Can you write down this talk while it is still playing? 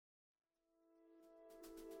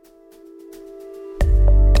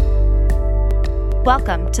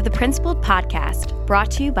Welcome to the Principled Podcast,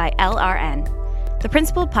 brought to you by LRN. The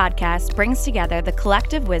Principled Podcast brings together the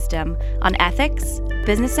collective wisdom on ethics,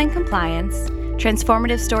 business and compliance,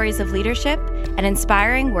 transformative stories of leadership, and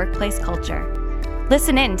inspiring workplace culture.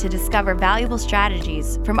 Listen in to discover valuable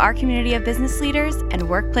strategies from our community of business leaders and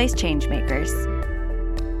workplace changemakers.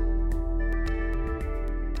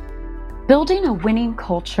 Building a winning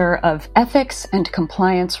culture of ethics and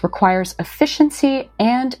compliance requires efficiency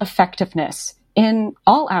and effectiveness in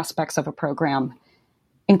all aspects of a program,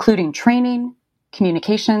 including training,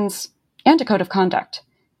 communications, and a code of conduct.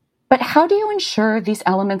 But how do you ensure these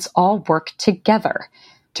elements all work together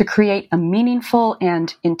to create a meaningful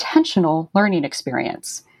and intentional learning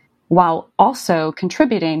experience, while also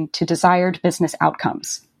contributing to desired business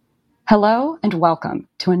outcomes? Hello and welcome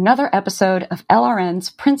to another episode of LRN's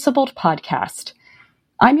Principled Podcast.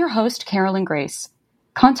 I'm your host, Carolyn Grace,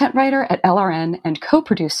 content writer at LRN and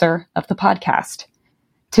co-producer of the podcast.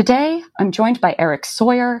 Today, I'm joined by Eric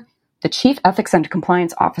Sawyer, the Chief Ethics and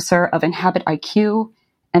Compliance Officer of Inhabit IQ,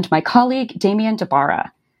 and my colleague, Damien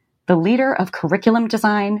DeBarra, the leader of curriculum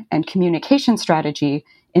design and communication strategy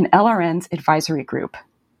in LRN's advisory group.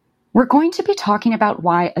 We're going to be talking about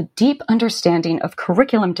why a deep understanding of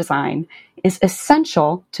curriculum design is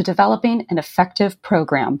essential to developing an effective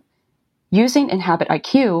program, using Inhabit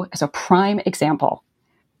IQ as a prime example.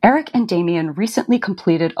 Eric and Damien recently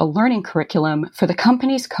completed a learning curriculum for the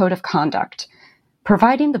company's code of conduct,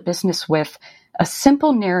 providing the business with a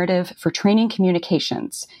simple narrative for training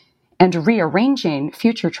communications and rearranging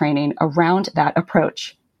future training around that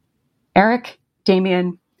approach. Eric,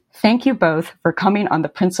 Damien, thank you both for coming on the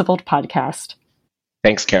Principled Podcast.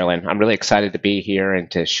 Thanks, Carolyn. I'm really excited to be here and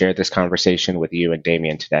to share this conversation with you and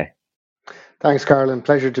Damien today. Thanks, Carolyn.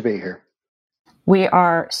 Pleasure to be here. We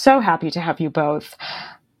are so happy to have you both.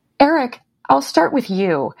 Eric, I'll start with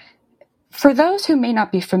you. For those who may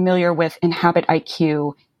not be familiar with Inhabit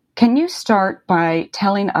IQ, can you start by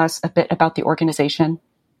telling us a bit about the organization?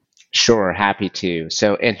 Sure, happy to.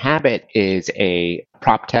 So Inhabit is a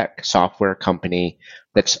prop tech software company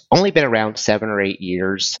that's only been around 7 or 8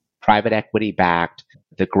 years, private equity backed,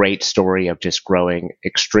 the great story of just growing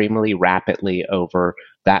extremely rapidly over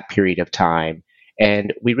that period of time.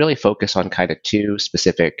 And we really focus on kind of two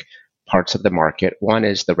specific parts of the market. One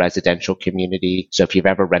is the residential community. So if you've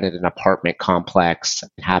ever rented an apartment complex,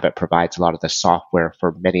 Inhabit provides a lot of the software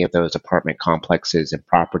for many of those apartment complexes and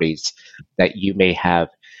properties that you may have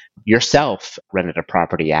yourself rented a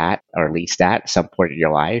property at or leased at some point in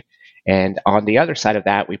your life. And on the other side of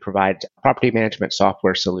that, we provide property management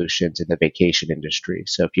software solutions in the vacation industry.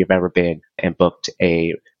 So if you've ever been and booked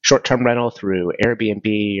a short-term rental through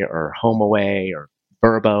Airbnb or HomeAway or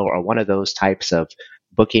Vrbo or one of those types of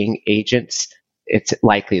booking agents, it's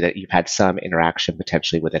likely that you've had some interaction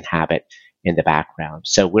potentially with Inhabit in the background.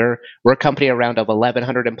 So we're a company around of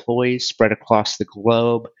 1,100 employees spread across the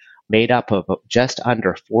globe, made up of just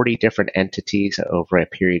under 40 different entities over a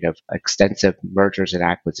period of extensive mergers and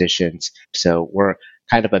acquisitions. So we're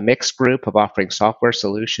kind of a mixed group of offering software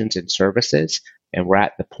solutions and services. And we're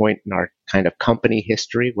at the point in our kind of company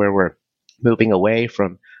history where we're moving away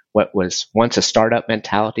from what was once a startup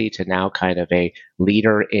mentality to now kind of a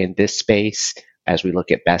leader in this space as we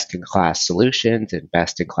look at best-in-class solutions and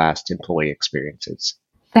best-in-class employee experiences.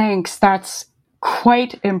 Thanks. That's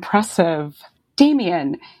quite impressive.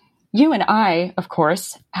 Damien, you and I, of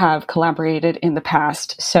course, have collaborated in the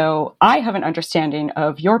past, so I have an understanding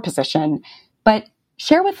of your position, but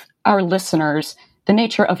share with our listeners the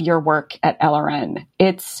nature of your work at LRN.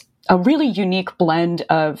 It's a really unique blend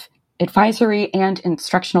of advisory and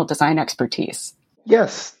instructional design expertise.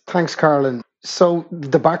 Yes, thanks, Carolyn. So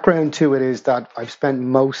the background to it is that I've spent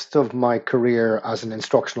most of my career as an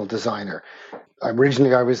instructional designer.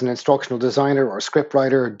 Originally, I was an instructional designer or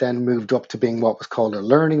scriptwriter, then moved up to being what was called a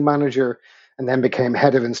learning manager, and then became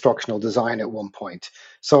head of instructional design at one point.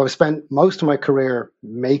 So I've spent most of my career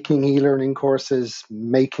making e-learning courses,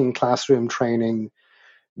 making classroom training,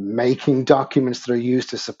 making documents that are used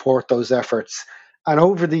to support those efforts. And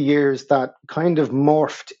over the years, that kind of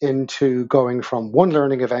morphed into going from one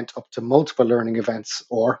learning event up to multiple learning events,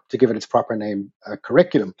 or to give it its proper name, a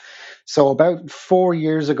curriculum. So about 4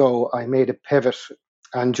 years ago, I made a pivot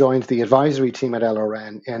and joined the advisory team at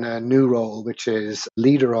LRN in a new role, which is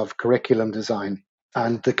leader of curriculum design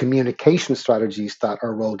and the communication strategies that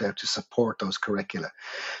are rolled out to support those curricula.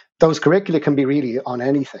 Those curricula can be really on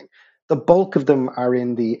anything. The bulk of them are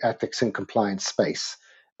in the ethics and compliance space.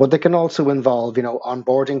 But they can also involve,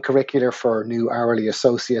 onboarding curricula for new hourly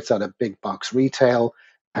associates at a big box retail,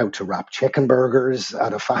 how to wrap chicken burgers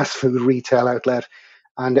at a fast food retail outlet,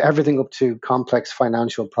 and everything up to complex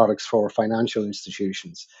financial products for financial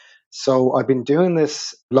institutions. So I've been doing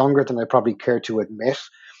this longer than I probably care to admit,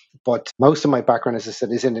 but most of my background, as I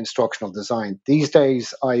said, is in instructional design. These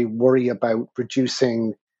days, I worry about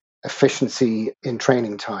reducing efficiency in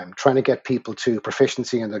training time, trying to get people to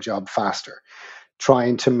proficiency in their job faster,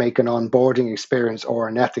 trying to make an onboarding experience or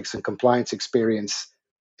an ethics and compliance experience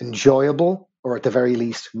enjoyable, or at the very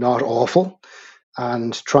least, not awful,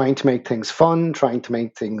 and trying to make things fun, trying to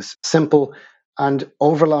make things simple. And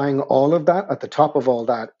overlying all of that, at the top of all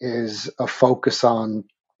that, is a focus on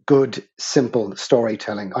good, simple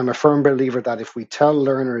storytelling. I'm a firm believer that if we tell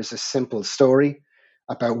learners a simple story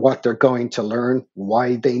about what they're going to learn,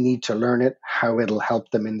 why they need to learn it, how it'll help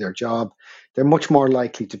them in their job, they're much more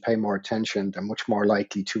likely to pay more attention. They're much more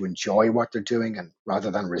likely to enjoy what they're doing and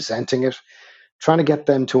rather than resenting it. Trying to get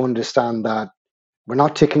them to understand that we're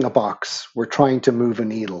not ticking a box, we're trying to move a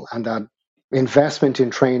needle, and that investment in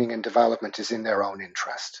training and development is in their own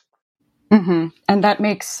interest. Mm-hmm. And that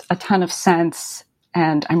makes a ton of sense.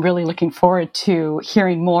 And I'm really looking forward to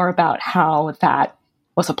hearing more about how that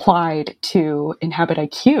was applied to Inhabit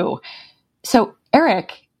IQ. So,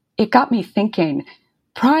 Eric, it got me thinking.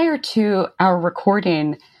 Prior to our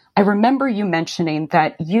recording, I remember you mentioning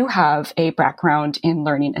that you have a background in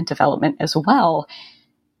learning and development as well.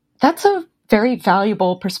 That's a very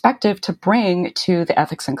valuable perspective to bring to the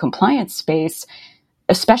ethics and compliance space,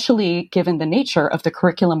 especially given the nature of the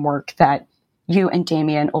curriculum work that you and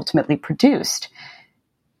Damien ultimately produced.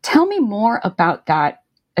 Tell me more about that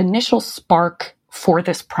initial spark for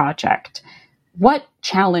this project. What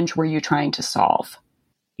challenge were you trying to solve?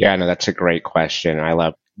 Yeah, no, that's a great question. I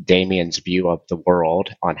love Damien's view of the world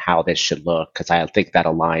on how this should look, because I think that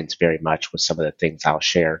aligns very much with some of the things I'll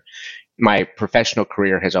share. My professional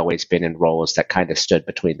career has always been in roles that kind of stood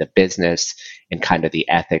between the business and kind of the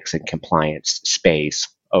ethics and compliance space,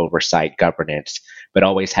 oversight, governance, but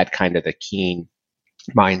always had kind of the keen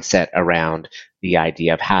mindset around the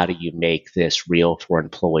idea of how do you make this real for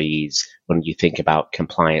employees when you think about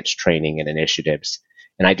compliance training and initiatives.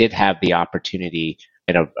 And I did have the opportunity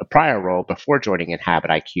in a prior role before joining Inhabit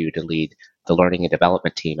IQ to lead the learning and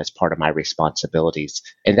development team as part of my responsibilities.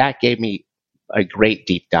 And that gave me a great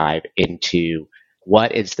deep dive into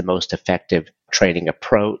what is the most effective training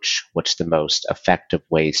approach, what's the most effective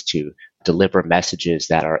ways to deliver messages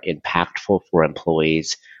that are impactful for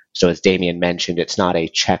employees. So as Damien mentioned, it's not a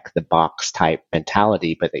check the box type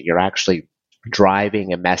mentality, but that you're actually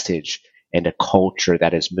driving a message and a culture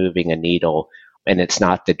that is moving a needle. And it's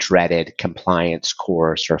not the dreaded compliance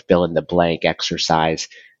course or fill in the blank exercise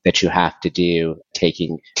that you have to do,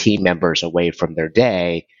 taking team members away from their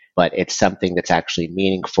day, but it's something that's actually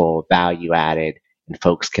meaningful, value added, and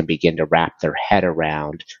folks can begin to wrap their head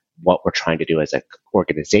around what we're trying to do as an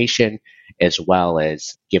organization, as well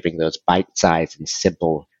as giving those bite-sized and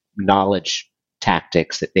simple knowledge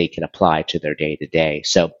tactics that they can apply to their day to day.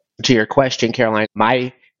 So to your question, Caroline,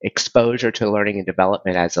 my exposure to learning and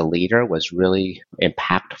development as a leader was really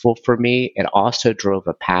impactful for me. It also drove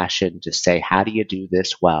a passion to say, how do you do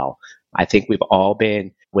this well? I think we've all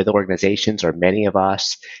been with organizations, or many of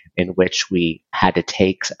us, in which we had to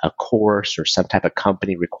take a course or some type of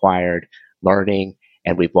company required learning,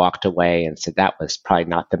 and we walked away and said that was probably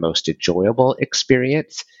not the most enjoyable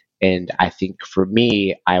experience. And I think for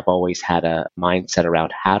me, I've always had a mindset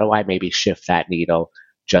around how do I maybe shift that needle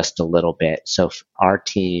just a little bit so our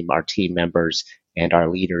team members, and our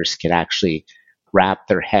leaders can actually wrap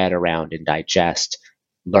their head around and digest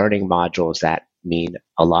learning modules that mean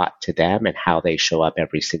a lot to them and how they show up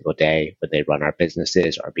every single day when they run our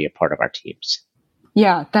businesses or be a part of our teams.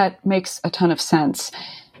 Yeah, that makes a ton of sense.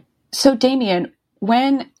 So, Damien,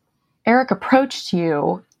 when Eric approached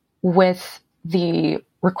you with the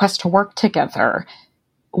request to work together,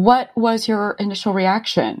 what was your initial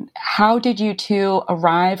reaction? How did you two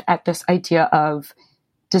arrive at this idea of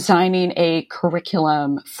designing a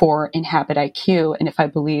curriculum for Inhabit IQ? And if I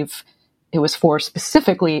believe it was for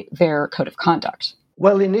specifically their code of conduct.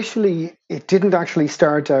 Well, initially, it didn't actually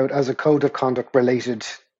start out as a code of conduct related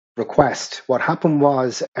request. What happened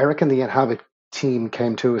was Eric and the Inhabit team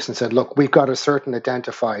came to us and said, look, we've got a certain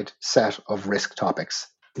identified set of risk topics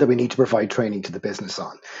that we need to provide training to the business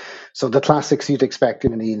on. So the classics you'd expect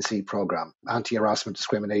in an E&C program: anti-harassment,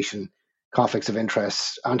 discrimination, conflicts of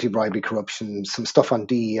interest, anti-bribery, corruption, some stuff on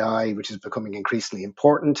DEI, which is becoming increasingly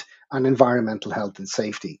important, and environmental health and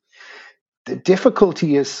safety. The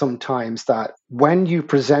difficulty is sometimes that when you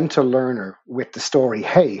present a learner with the story,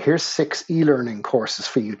 hey, here's 6 e-learning courses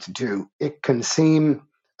for you to do, it can seem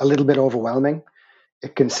a little bit overwhelming.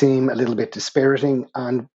 It can seem a little bit dispiriting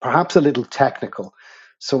and perhaps a little technical.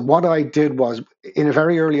 So what I did was, in a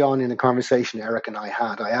very early on in the conversation Eric and I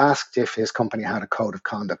had, I asked if his company had a code of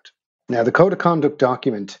conduct. Now, the code of conduct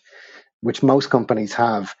document, which most companies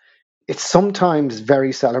have, it's sometimes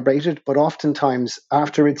very celebrated, but oftentimes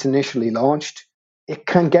after it's initially launched, it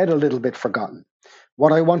can get a little bit forgotten.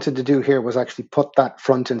 What I wanted to do here was actually put that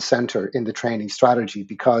front and center in the training strategy,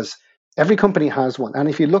 because every company has one. And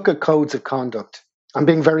if you look at codes of conduct, I'm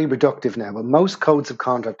being very reductive now, but most codes of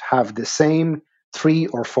conduct have the same 3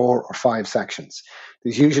 or 4 or 5 sections.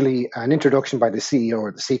 There's usually an introduction by the CEO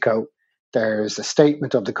or the CICO. There's a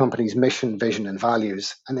statement of the company's mission, vision, and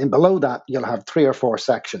values. And then below that, you'll have 3 or 4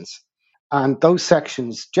 sections. And those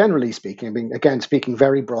sections, generally speaking, I mean, again, speaking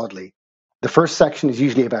very broadly, the first section is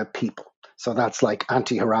usually about people. So that's like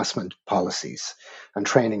anti-harassment policies and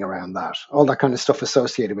training around that, all that kind of stuff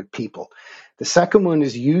associated with people. The second one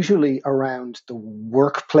is usually around the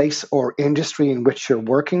workplace or industry in which you're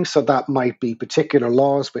working. So that might be particular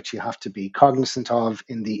laws which you have to be cognizant of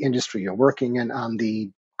in the industry you're working in and the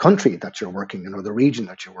country that you're working in or the region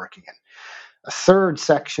that you're working in. A third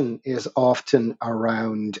section is often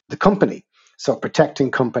around the company. So protecting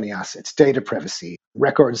company assets, data privacy,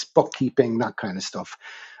 records, bookkeeping, that kind of stuff.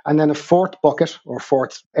 And then a fourth bucket or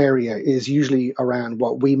fourth area is usually around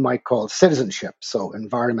what we might call citizenship. So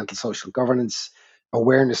environmental social governance,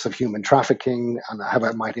 awareness of human trafficking, and how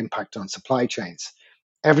it might impact on supply chains.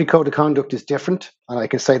 Every code of conduct is different. And I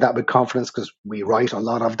can say that with confidence because we write a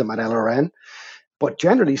lot of them at LRN. But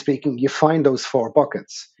generally speaking, you find those 4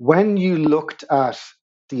 buckets. When you looked at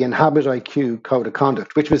the Inhabit IQ Code of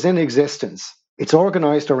Conduct, which was in existence, it's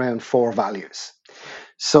organized around 4 values.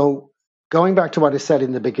 So going back to what I said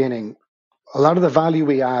in the beginning, a lot of the value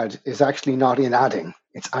we add is actually not in adding,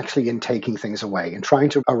 it's actually in taking things away and trying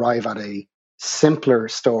to arrive at a simpler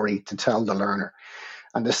story to tell the learner.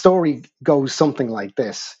 And the story goes something like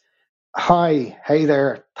this. Hi, hey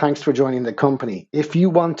there, thanks for joining the company. If you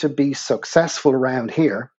want to be successful around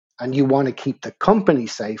here and you want to keep the company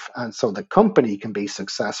safe and so the company can be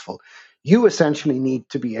successful, you essentially need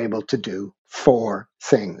to be able to do 4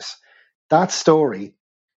 things. That story,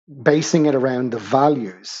 basing it around the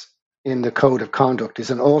values in the code of conduct,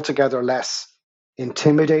 is an altogether less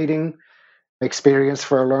intimidating experience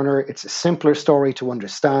for a learner. It's a simpler story to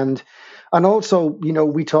understand. And also,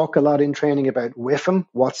 we talk a lot in training about WIFM,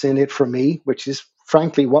 what's in it for me, which is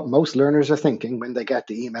frankly what most learners are thinking when they get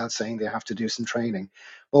the email saying they have to do some training.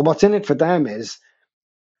 Well, what's in it for them is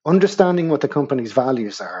understanding what the company's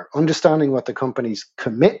values are, understanding what the company's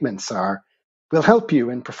commitments are, will help you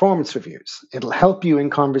in performance reviews. It'll help you in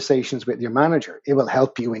conversations with your manager. It will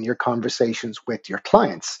help you in your conversations with your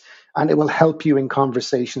clients. And it will help you in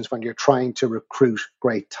conversations when you're trying to recruit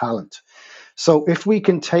great talent. So if we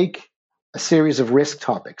can take a series of risk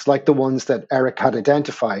topics like the ones that Eric had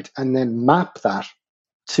identified and then map that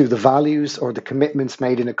to the values or the commitments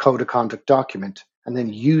made in a code of conduct document and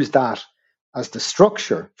then use that as the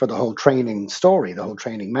structure for the whole training story, the whole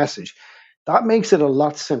training message, that makes it a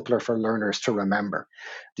lot simpler for learners to remember.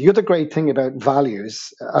 The other great thing about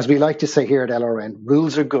values, as we like to say here at LRN,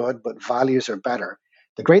 rules are good, but values are better.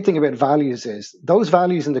 The great thing about values is those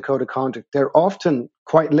values in the code of conduct, they're often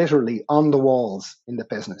quite literally on the walls in the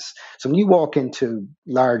business. So when you walk into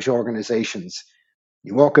large organizations,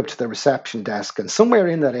 you walk up to the reception desk and somewhere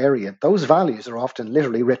in that area, those values are often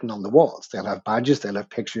literally written on the walls. They'll have badges, they'll have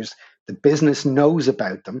pictures. The business knows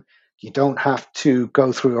about them. You don't have to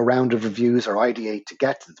go through a round of reviews or ideate to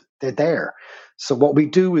get to them. They're there. So what we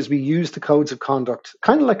do is we use the codes of conduct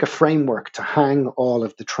kind of like a framework to hang all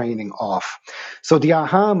of the training off. So the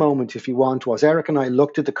aha moment, if you want, was Eric and I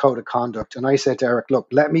looked at the code of conduct and I said to Eric, look,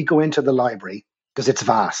 let me go into the library because it's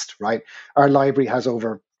vast, right? Our library has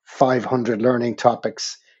over 500 learning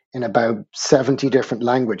topics in about 70 different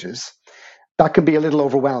languages. That can be a little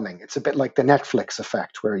overwhelming. It's a bit like the Netflix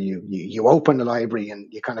effect where you open the library and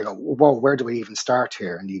you kind of go, whoa, where do we even start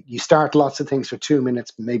here? And you start lots of things for 2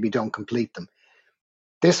 minutes, but maybe don't complete them.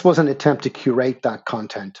 This was an attempt to curate that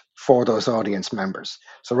content for those audience members.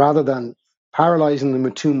 So rather than paralyzing them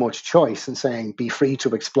with too much choice and saying, be free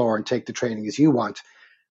to explore and take the training as you want,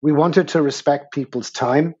 we wanted to respect people's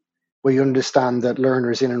time. We understand that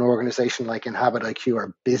learners in an organization like Inhabit IQ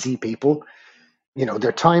are busy people.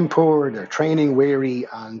 They're time poor, they're training weary,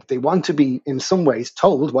 and they want to be, in some ways,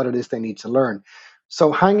 told what it is they need to learn.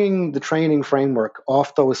 So hanging the training framework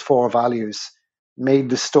off those 4 values made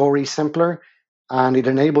the story simpler, and it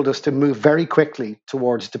enabled us to move very quickly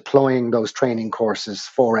towards deploying those training courses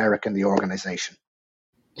for Eric and the organization.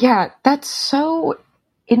 Yeah, that's so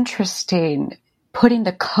interesting, putting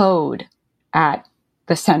the code at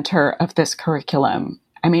the center of this curriculum.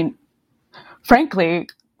 I mean, frankly,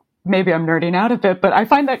 maybe I'm nerding out a bit, but I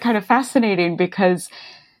find that kind of fascinating because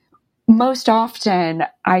most often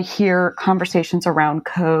I hear conversations around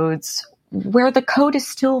codes where the code is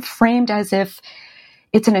still framed as if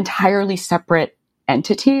it's an entirely separate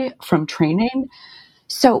entity from training.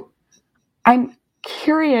 So I'm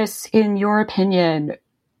curious, in your opinion,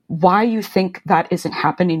 why you think that isn't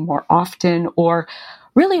happening more often, or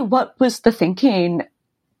really what was the thinking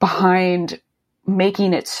behind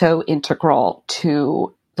making it so integral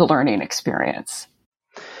to the learning experience?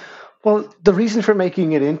 Well, the reason for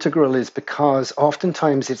making it integral is because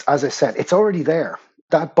oftentimes it's, as I said, it's already there.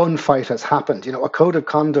 That bun fight has happened. A code of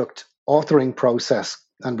conduct authoring process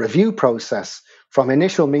and review process from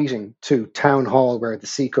initial meeting to town hall where the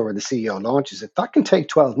CICO or the CEO launches it, that can take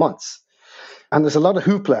 12 months. And there's a lot of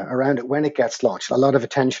hoopla around it when it gets launched, a lot of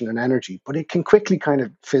attention and energy, but it can quickly kind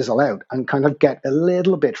of fizzle out and kind of get a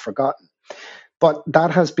little bit forgotten. But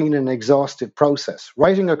that has been an exhaustive process.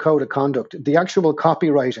 Writing a code of conduct, the actual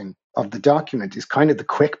copywriting of the document is kind of the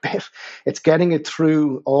quick bit. It's getting it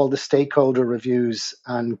through all the stakeholder reviews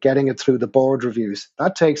and getting it through the board reviews.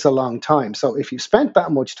 That takes a long time. So if you've spent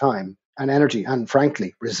that much time and energy and,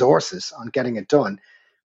 frankly, resources on getting it done,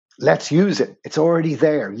 let's use it. It's already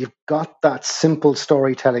there. You've got that simple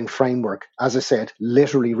storytelling framework, as I said,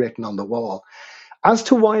 literally written on the wall. As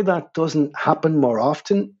to why that doesn't happen more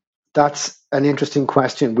often, that's an interesting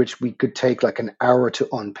question, which we could take like an hour to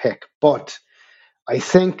unpick. But I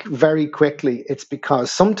think very quickly it's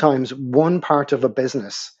because sometimes one part of a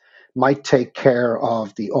business might take care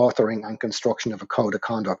of the authoring and construction of a code of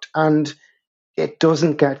conduct, and it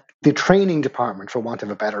doesn't get the training department, for want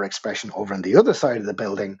of a better expression, over on the other side of the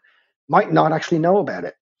building, might not actually know about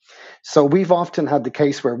it. So we've often had the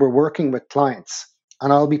case where we're working with clients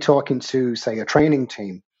and I'll be talking to, say, a training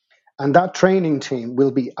team, and that training team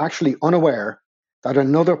will be actually unaware that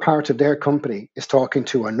another part of their company is talking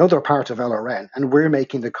to another part of LRN, and we're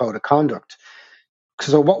making the code of conduct.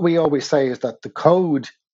 So what we always say is that the code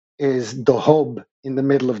is the hub in the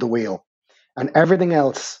middle of the wheel, and everything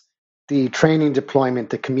else, the training deployment,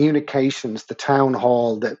 the communications, the town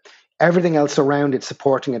hall, everything else around it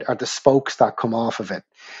supporting it are the spokes that come off of it.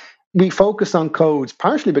 We focus on codes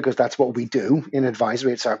partially because that's what we do in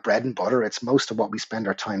advisory. It's our bread and butter. It's most of what we spend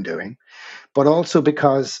our time doing, but also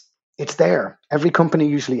because it's there. Every company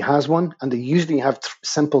usually has one, and they usually have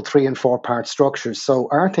simple 3 and 4 part structures. So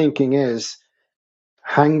our thinking is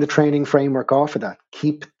hang the training framework off of that.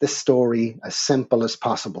 Keep the story as simple as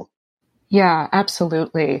possible. Yeah,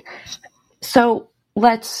 absolutely. So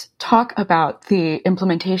let's talk about the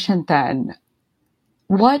implementation then.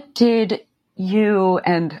 What did you,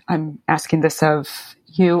 and I'm asking this of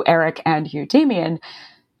you, Eric, and you, Damien,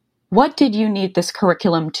 what did you need this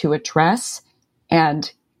curriculum to address,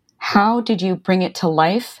 and how did you bring it to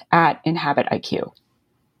life at Inhabit IQ?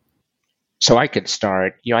 So I could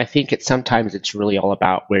start. I think sometimes it's really all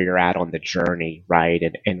about where you're at on the journey, right?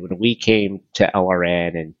 And when we came to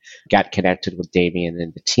LRN and got connected with Damien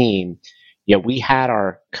and the team, we had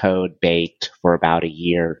our code baked for about a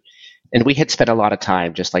year. And we had spent a lot of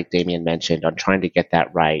time, just like Damien mentioned, on trying to get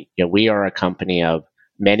that right. We are a company of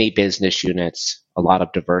many business units, a lot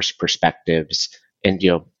of diverse perspectives, and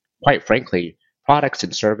quite frankly, products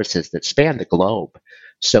and services that span the globe.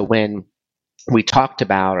 So when we talked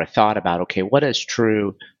about or thought about, okay, what does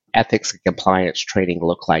true ethics and compliance training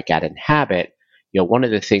look like at Inhabit? One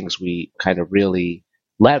of the things we kind of really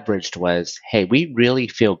leveraged was, hey, we really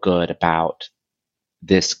feel good about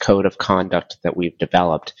this code of conduct that we've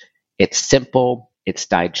developed. It's simple, it's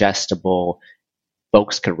digestible,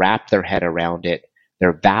 folks can wrap their head around it. There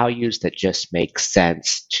are values that just make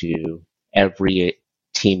sense to every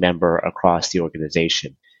team member across the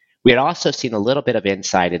organization. We had also seen a little bit of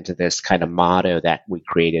insight into this kind of motto that we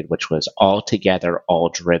created, which was all together, all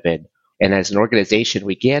driven. And as an organization,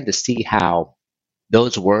 we began to see how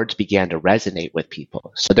those words began to resonate with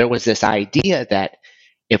people. So there was this idea that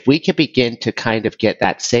if we could begin to kind of get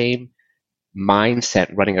that same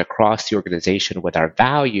mindset running across the organization with our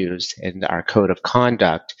values and our code of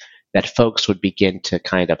conduct, that folks would begin to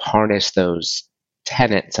kind of harness those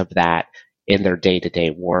tenets of that in their day-to-day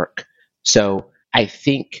work. So I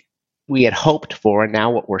think we had hoped for, and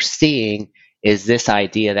now what we're seeing is this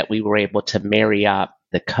idea that we were able to marry up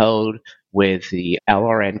the code with the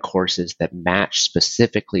LRN courses that match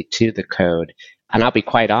specifically to the code. And I'll be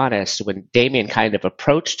quite honest, when Damien kind of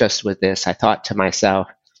approached us with this, I thought to myself,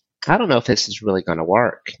 I don't know if this is really going to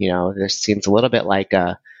work. This seems a little bit like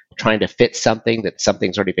trying to fit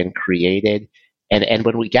something's already been created. And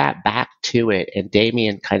when we got back to it, and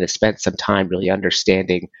Damien kind of spent some time really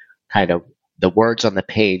understanding kind of the words on the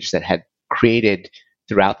page that had created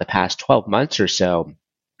throughout the past 12 months or so,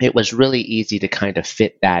 it was really easy to kind of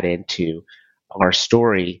fit that into our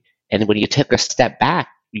story. And when you took a step back,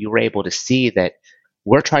 you were able to see that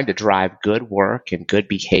we're trying to drive good work and good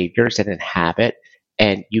behaviors and inhabit.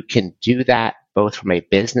 And you can do that both from a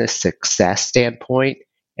business success standpoint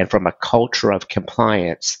and from a culture of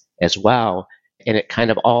compliance as well. And it kind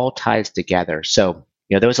of all ties together. So,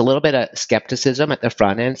 there was a little bit of skepticism at the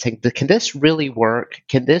front end saying, can this really work?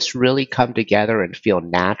 Can this really come together and feel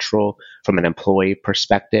natural from an employee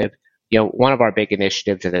perspective? One of our big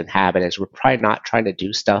initiatives at Inhabit is we're probably not trying to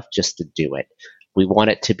do stuff just to do it. We want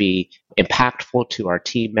it to be impactful to our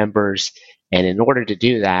team members. And in order to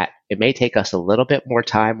do that, it may take us a little bit more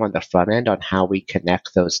time on the front end on how we connect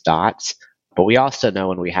those dots. But we also know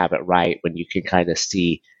when we have it right, when you can kind of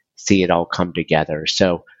see it all come together.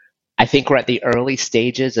 So I think we're at the early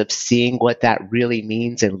stages of seeing what that really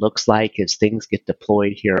means and looks like as things get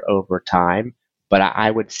deployed here over time. But I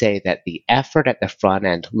would say that the effort at the front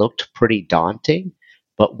end looked pretty daunting.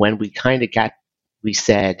 But when we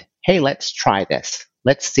said, hey, let's try this.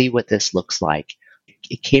 Let's see what this looks like.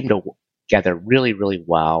 It came together really, really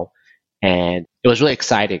well. And it was really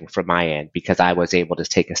exciting from my end because I was able to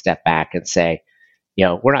take a step back and say,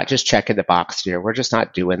 we're not just checking the box here. We're just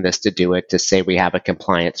not doing this to do it, to say we have a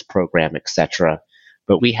compliance program, et cetera.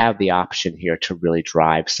 But we have the option here to really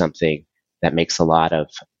drive something that makes a lot of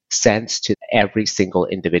sense to every single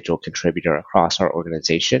individual contributor across our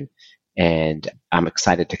organization. And I'm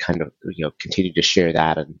excited to kind of continue to share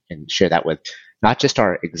that and share that with not just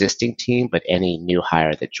our existing team, but any new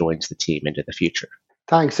hire that joins the team into the future.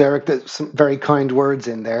 Thanks, Eric. There's some very kind words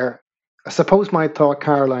in there. I suppose my thought,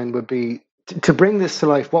 Caroline, would be to bring this to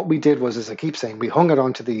life. What we did was, as I keep saying, we hung it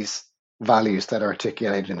onto these values that are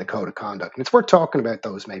articulated in the code of conduct. And it's worth talking about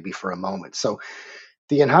those maybe for a moment. So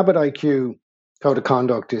the Inhabit IQ code of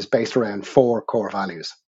conduct is based around 4 core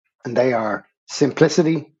values. And they are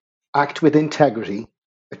simplicity, act with integrity,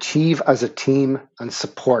 achieve as a team, and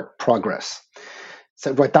support progress.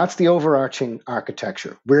 So that's the overarching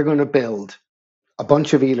architecture. We're going to build a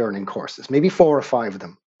bunch of e-learning courses, maybe 4 or 5 of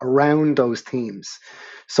them, around those themes.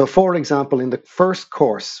 So for example, in the first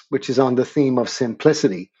course, which is on the theme of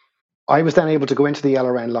simplicity, I was then able to go into the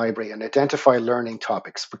LRN library and identify learning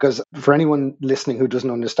topics, because for anyone listening who doesn't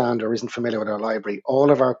understand or isn't familiar with our library, all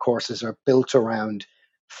of our courses are built around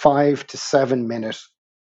 5 to 7 minute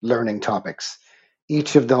learning topics.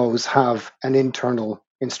 Each of those have an internal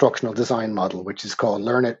instructional design model, which is called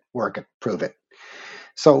Learn It, Work It, Prove It.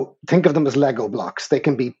 So think of them as Lego blocks. They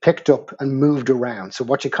can be picked up and moved around. So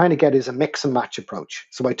what you kind of get is a mix and match approach.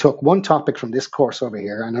 So I took one topic from this course over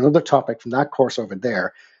here and another topic from that course over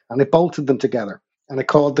there, and I bolted them together. And I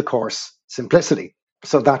called the course Simplicity.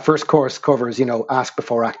 So that first course covers, ask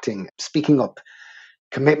before acting, speaking up,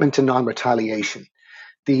 commitment to non-retaliation.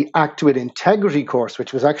 The Act with Integrity course,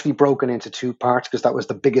 which was actually broken into 2 parts because that was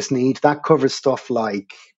the biggest need, that covers stuff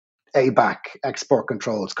like ABAC, export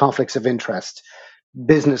controls, conflicts of interest,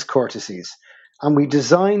 business courtesies. And we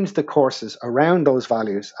designed the courses around those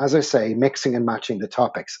values, as I say, mixing and matching the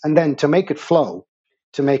topics. And then to make it flow,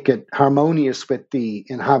 to make it harmonious with the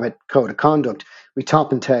Inhabit code of conduct, we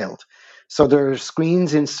top and tailed. So there are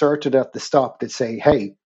screens inserted at the stop that say,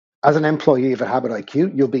 hey, as an employee of Inhabit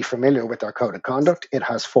IQ, you'll be familiar with our code of conduct. It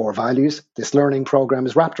has 4 values. This learning program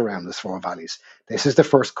is wrapped around those 4 values. This is the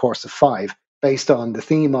first course of 5 based on the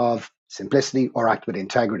theme of simplicity or act with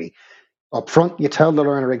integrity. Up front, you tell the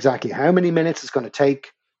learner exactly how many minutes it's going to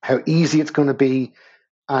take, how easy it's going to be,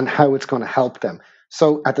 and how it's going to help them.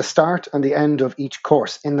 So at the start and the end of each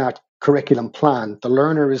course in that curriculum plan, the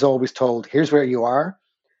learner is always told, here's where you are,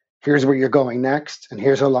 here's where you're going next, and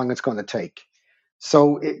here's how long it's going to take.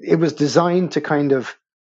 So it was designed to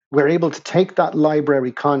we're able to take that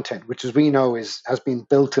library content, which as we know has been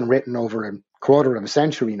built and written over a quarter of a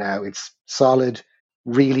century now. It's solid,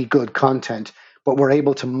 really good content, but we're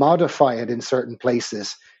able to modify it in certain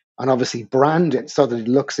places and obviously brand it so that it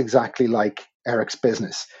looks exactly like Eric's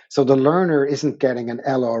business. So the learner isn't getting an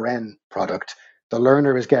LRN product. The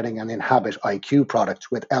learner is getting an Inhabit IQ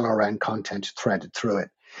product with LRN content threaded through it.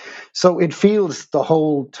 So it feels the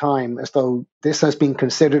whole time as though this has been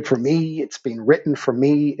considered for me. It's been written for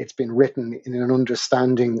me. It's been written in an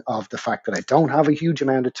understanding of the fact that I don't have a huge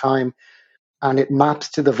amount of time, and it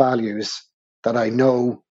maps to the values that I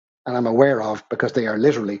know and I'm aware of because they are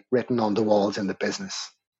literally written on the walls in the business.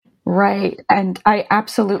 Right. And I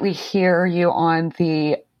absolutely hear you on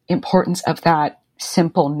the importance of that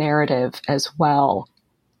simple narrative as well.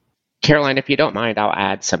 Caroline, if you don't mind, I'll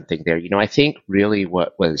add something there. I think really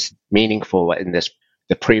what was meaningful in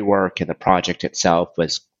the pre-work and the project itself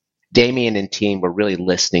was Damien and team were really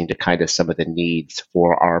listening to kind of some of the needs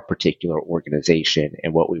for our particular organization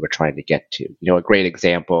and what we were trying to get to. A great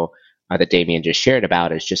example that Damien just shared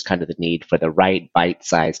about is just kind of the need for the right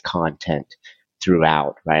bite-sized content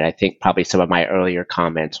throughout, right? I think probably some of my earlier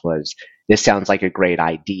comments was, this sounds like a great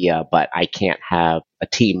idea, but I can't have a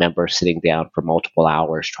team member sitting down for multiple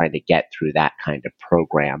hours trying to get through that kind of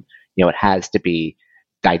program. It has to be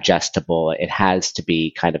digestible. It has to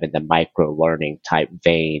be kind of in the micro learning type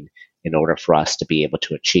vein in order for us to be able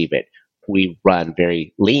to achieve it. We run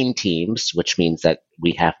very lean teams, which means that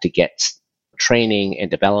we have to get training and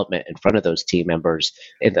development in front of those team members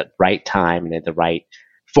in the right time and in the right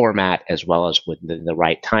format, as well as within the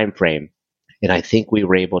right time frame. And I think we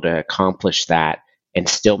were able to accomplish that and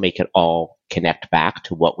still make it all connect back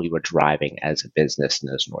to what we were driving as a business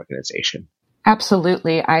and as an organization.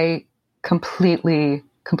 Absolutely. I completely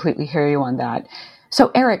hear you on that.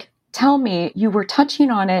 So Eric, tell me, you were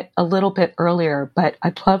touching on it a little bit earlier, but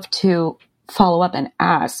I'd love to follow up and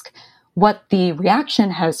ask what the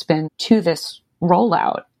reaction has been to this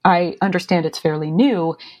rollout. I understand it's fairly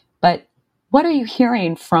new, but what are you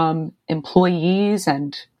hearing from employees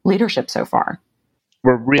and leadership so far?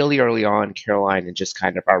 We're really early on, Caroline, in just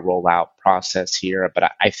kind of our rollout process here,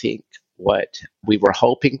 but I think what we were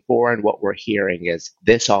hoping for and what we're hearing is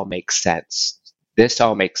this all makes sense. This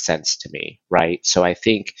all makes sense to me, right? So I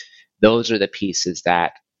think those are the pieces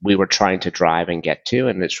that we were trying to drive and get to,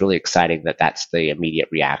 and it's really exciting that that's the immediate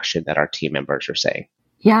reaction that our team members are saying.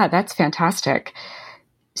 Yeah, that's fantastic.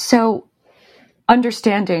 So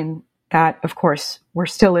understanding that, of course, we're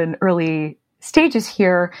still in early stages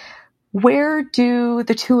here, where do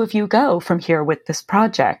the two of you go from here with this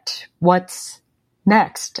project? What's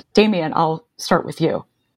next? Damien, I'll start with you.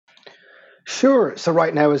 Sure. So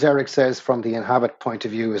right now, as Eric says, from the Inhabit point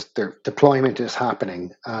of view, is their deployment is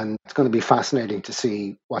happening, and it's going to be fascinating to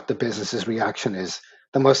see what the business's reaction is.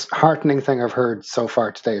 The most heartening thing I've heard so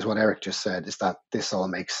far today is what Eric just said, is that this all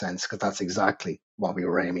makes sense, because that's exactly what we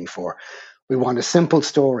were aiming for. We want a simple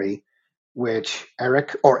story which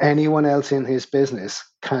Eric or anyone else in his business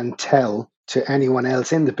can tell to anyone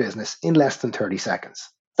else in the business in less than 30 seconds.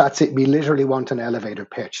 That's it. We literally want an elevator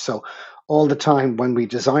pitch. So all the time when we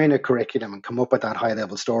design a curriculum and come up with that high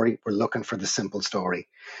level story, we're looking for the simple story.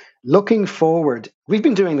 Looking forward, we've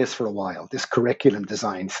been doing this for a while, this curriculum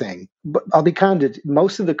design thing. But I'll be candid,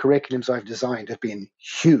 most of the curriculums I've designed have been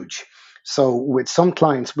huge. So with some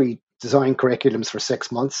clients, we design curriculums for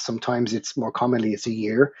 6 months. Sometimes it's more commonly it's a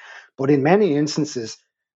year. But in many instances,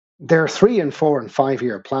 they're 3 and 4 and 5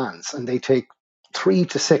 year plans, and they take 3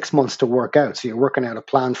 to 6 months to work out. So you're working out a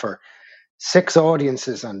plan for 6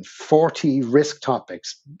 audiences and 40 risk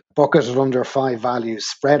topics, bucketed under 5 values,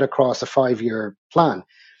 spread across a 5-year plan.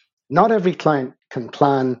 Not every client can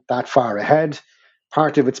plan that far ahead.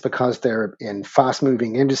 Part of it's because they're in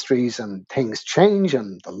fast-moving industries and things change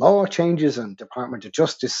and the law changes and Department of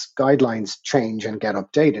Justice guidelines change and get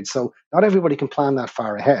updated. So not everybody can plan that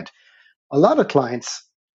far ahead. A lot of clients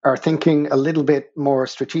are thinking a little bit more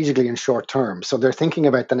strategically in short term. So they're thinking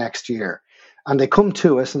about the next year. And they come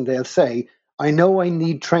to us and they'll say, I know I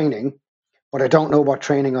need training, but I don't know what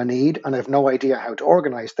training I need. And I have no idea how to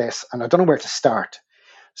organize this. And I don't know where to start.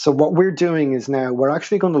 So what we're doing is now we're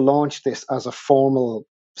actually going to launch this as a formal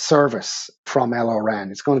service from LRN.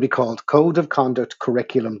 It's going to be called Code of Conduct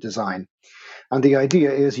Curriculum Design. And the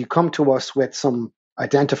idea is you come to us with some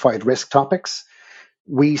identified risk topics.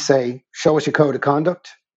 We say, show us your code of conduct.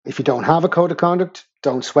 If you don't have a code of conduct,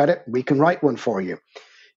 don't sweat it. We can write one for you.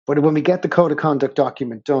 But when we get the code of conduct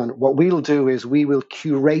document done, what we'll do is we will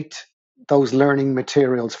curate those learning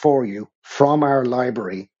materials for you from our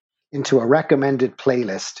library into a recommended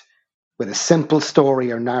playlist with a simple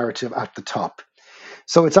story or narrative at the top.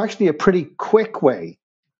 So it's actually a pretty quick way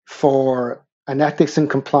for an ethics and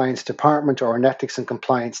compliance department or an ethics and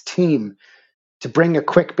compliance team to bring a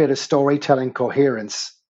quick bit of storytelling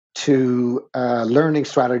coherence to a learning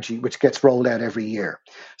strategy which gets rolled out every year.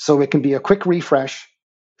 So it can be a quick refresh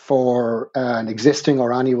for an existing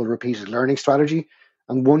or annual repeated learning strategy,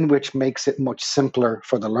 and one which makes it much simpler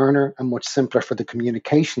for the learner and much simpler for the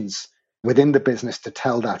communications within the business to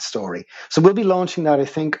tell that story. So we'll be launching that, I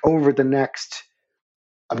think, over the next,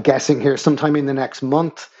 I'm guessing here, sometime in the next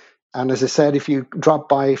month. And as I said, if you drop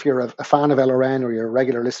by, if you're a fan of LRN or you're a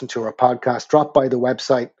regular listener to our podcast, drop by the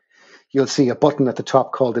website. You'll see a button at the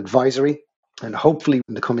top called Advisory. And hopefully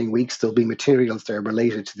in the coming weeks, there'll be materials there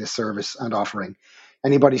related to this service and offering.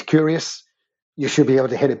 Anybody's curious, you should be able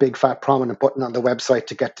to hit a big fat prominent button on the website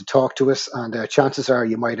to get to talk to us. And chances are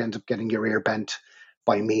you might end up getting your ear bent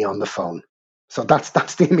by me on the phone. So that's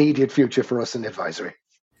the immediate future for us in Advisory.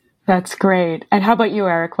 That's great. And how about you,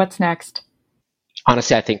 Eric? What's next?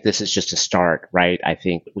 Honestly, I think this is just a start, right? I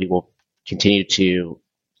think we will continue to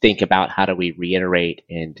think about how do we reiterate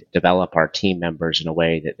and develop our team members in a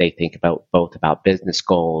way that they think about both about business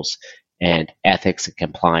goals and ethics and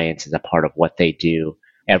compliance as a part of what they do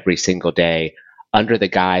every single day under the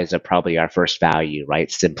guise of probably our first value,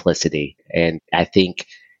 right? Simplicity. And I think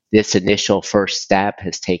this initial first step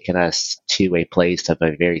has taken us to a place of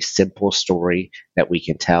a very simple story that we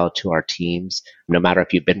can tell to our teams, no matter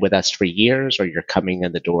if you've been with us for years or you're coming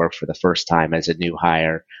in the door for the first time as a new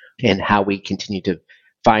hire, and how we continue to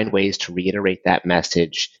find ways to reiterate that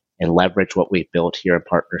message and leverage what we've built here in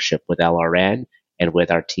partnership with LRN and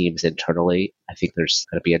with our teams internally. I think there's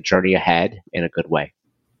going to be a journey ahead in a good way.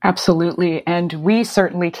 Absolutely. And we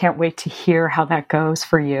certainly can't wait to hear how that goes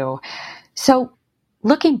for you. So,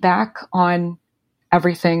 looking back on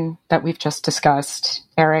everything that we've just discussed,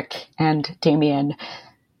 Eric and Damien,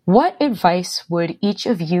 what advice would each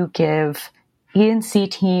of you give E&C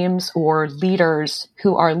teams or leaders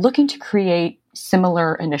who are looking to create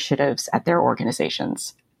similar initiatives at their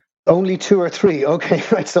organizations? Only two or three. Okay,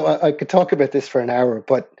 right. So I could talk about this for an hour,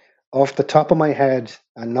 but off the top of my head,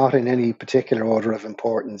 and not in any particular order of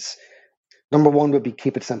importance, number one would be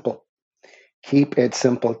keep it simple. Keep it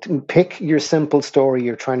simple. Pick your simple story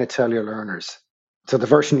you're trying to tell your learners. So the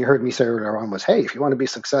version you heard me say earlier on was, hey, if you want to be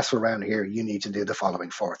successful around here, you need to do the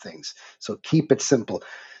following four things. So keep it simple.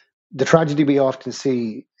 The tragedy we often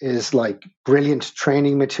see is like brilliant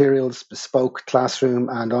training materials, bespoke classroom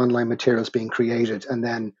and online materials being created and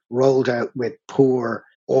then rolled out with poor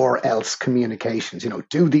or else communications.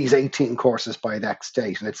 Do these 18 courses by the next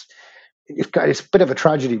date. And it's a bit of a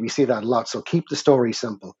tragedy. We see that a lot. So keep the story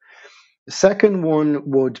simple. The second one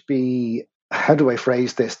would be, how do I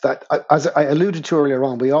phrase this? That, as I alluded to earlier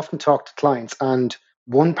on, we often talk to clients and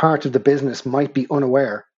one part of the business might be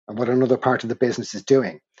unaware of what another part of the business is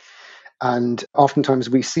doing. And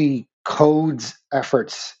oftentimes we see codes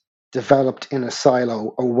efforts developed in a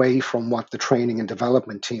silo away from what the training and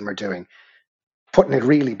development team are doing. Putting it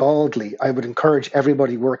really baldly, I would encourage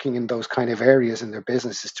everybody working in those kind of areas in their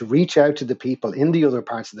businesses to reach out to the people in the other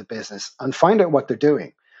parts of the business and find out what they're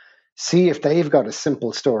doing. See if they've got a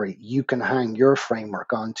simple story you can hang your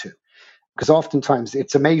framework onto. Because oftentimes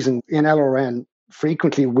it's amazing in LRN,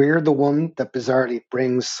 frequently we're the one that bizarrely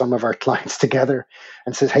brings some of our clients together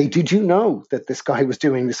and says, hey, did you know that this guy was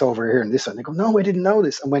doing this over here and this? And they go, no, I didn't know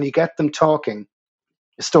this. And when you get them talking,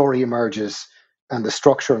 the story emerges and the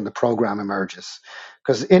structure and the program emerges.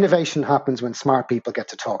 Because innovation happens when smart people get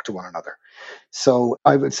to talk to one another. So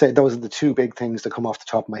I would say those are the two big things that come off the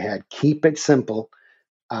top of my head. Keep it simple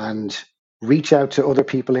and reach out to other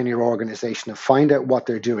people in your organization and find out what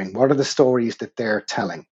they're doing. What are the stories that they're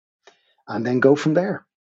telling? And then go from there.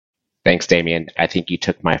 Thanks, Damien. I think you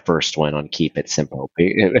took my first one on keep it simple.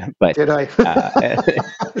 But did I?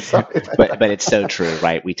 but it's so true,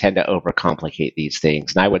 right? We tend to overcomplicate these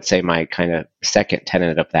things. And I would say my kind of second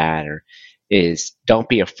tenet of that is don't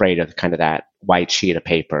be afraid of kind of that white sheet of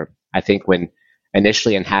paper. I think when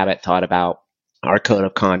initially Inhabit thought about our code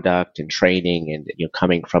of conduct and training and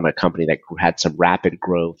coming from a company that had some rapid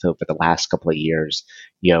growth over the last couple of years,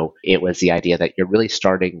 it was the idea that you're really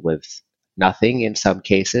starting with nothing in some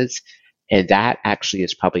cases. And that actually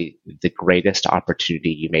is probably the greatest opportunity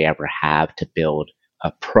you may ever have to build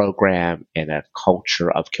a program and a culture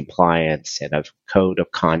of compliance and of code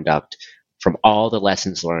of conduct from all the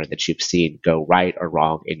lessons learned that you've seen go right or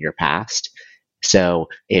wrong in your past. So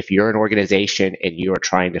if you're an organization and you are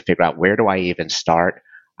trying to figure out where do I even start,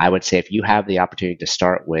 I would say if you have the opportunity to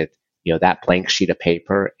start with that blank sheet of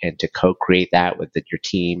paper and to co-create that with your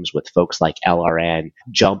teams, with folks like LRN,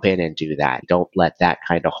 jump in and do that. Don't let that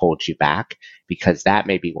kind of hold you back, because that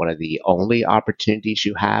may be one of the only opportunities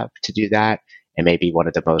you have to do that and maybe one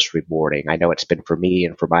of the most rewarding. I know it's been for me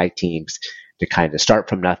and for my teams to kind of start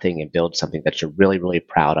from nothing and build something that you're really, really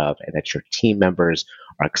proud of and that your team members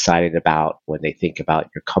are excited about when they think about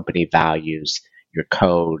your company values, your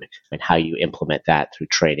code, and how you implement that through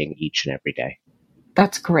training each and every day.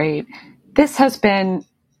 That's great. This has been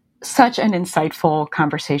such an insightful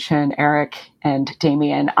conversation, Eric and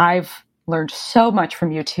Damien. I've learned so much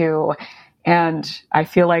from you two, and I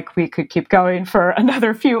feel like we could keep going for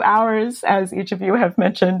another few hours, as each of you have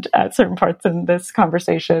mentioned at certain parts in this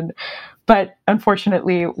conversation. But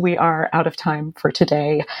unfortunately, we are out of time for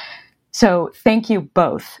today. So thank you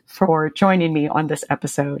both for joining me on this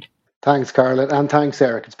episode. Thanks, Carla, and thanks,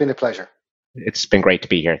 Eric. It's been a pleasure. It's been great to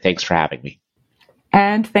be here. Thanks for having me.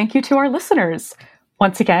 And thank you to our listeners.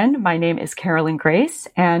 Once again, my name is Carolyn Grace,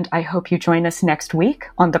 and I hope you join us next week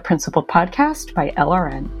on the Principled Podcast by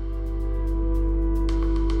LRN.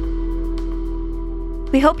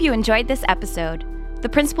 We hope you enjoyed this episode. The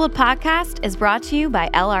Principled Podcast is brought to you by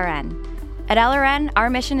LRN. At LRN, our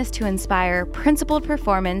mission is to inspire principled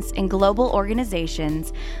performance in global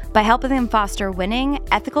organizations by helping them foster winning,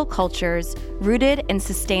 ethical cultures rooted in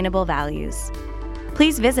sustainable values.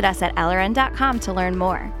 Please visit us at LRN.com to learn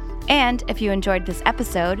more. And if you enjoyed this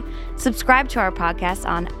episode, subscribe to our podcast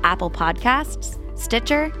on Apple Podcasts,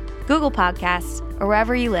 Stitcher, Google Podcasts, or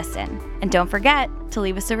wherever you listen. And don't forget to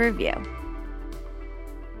leave us a review.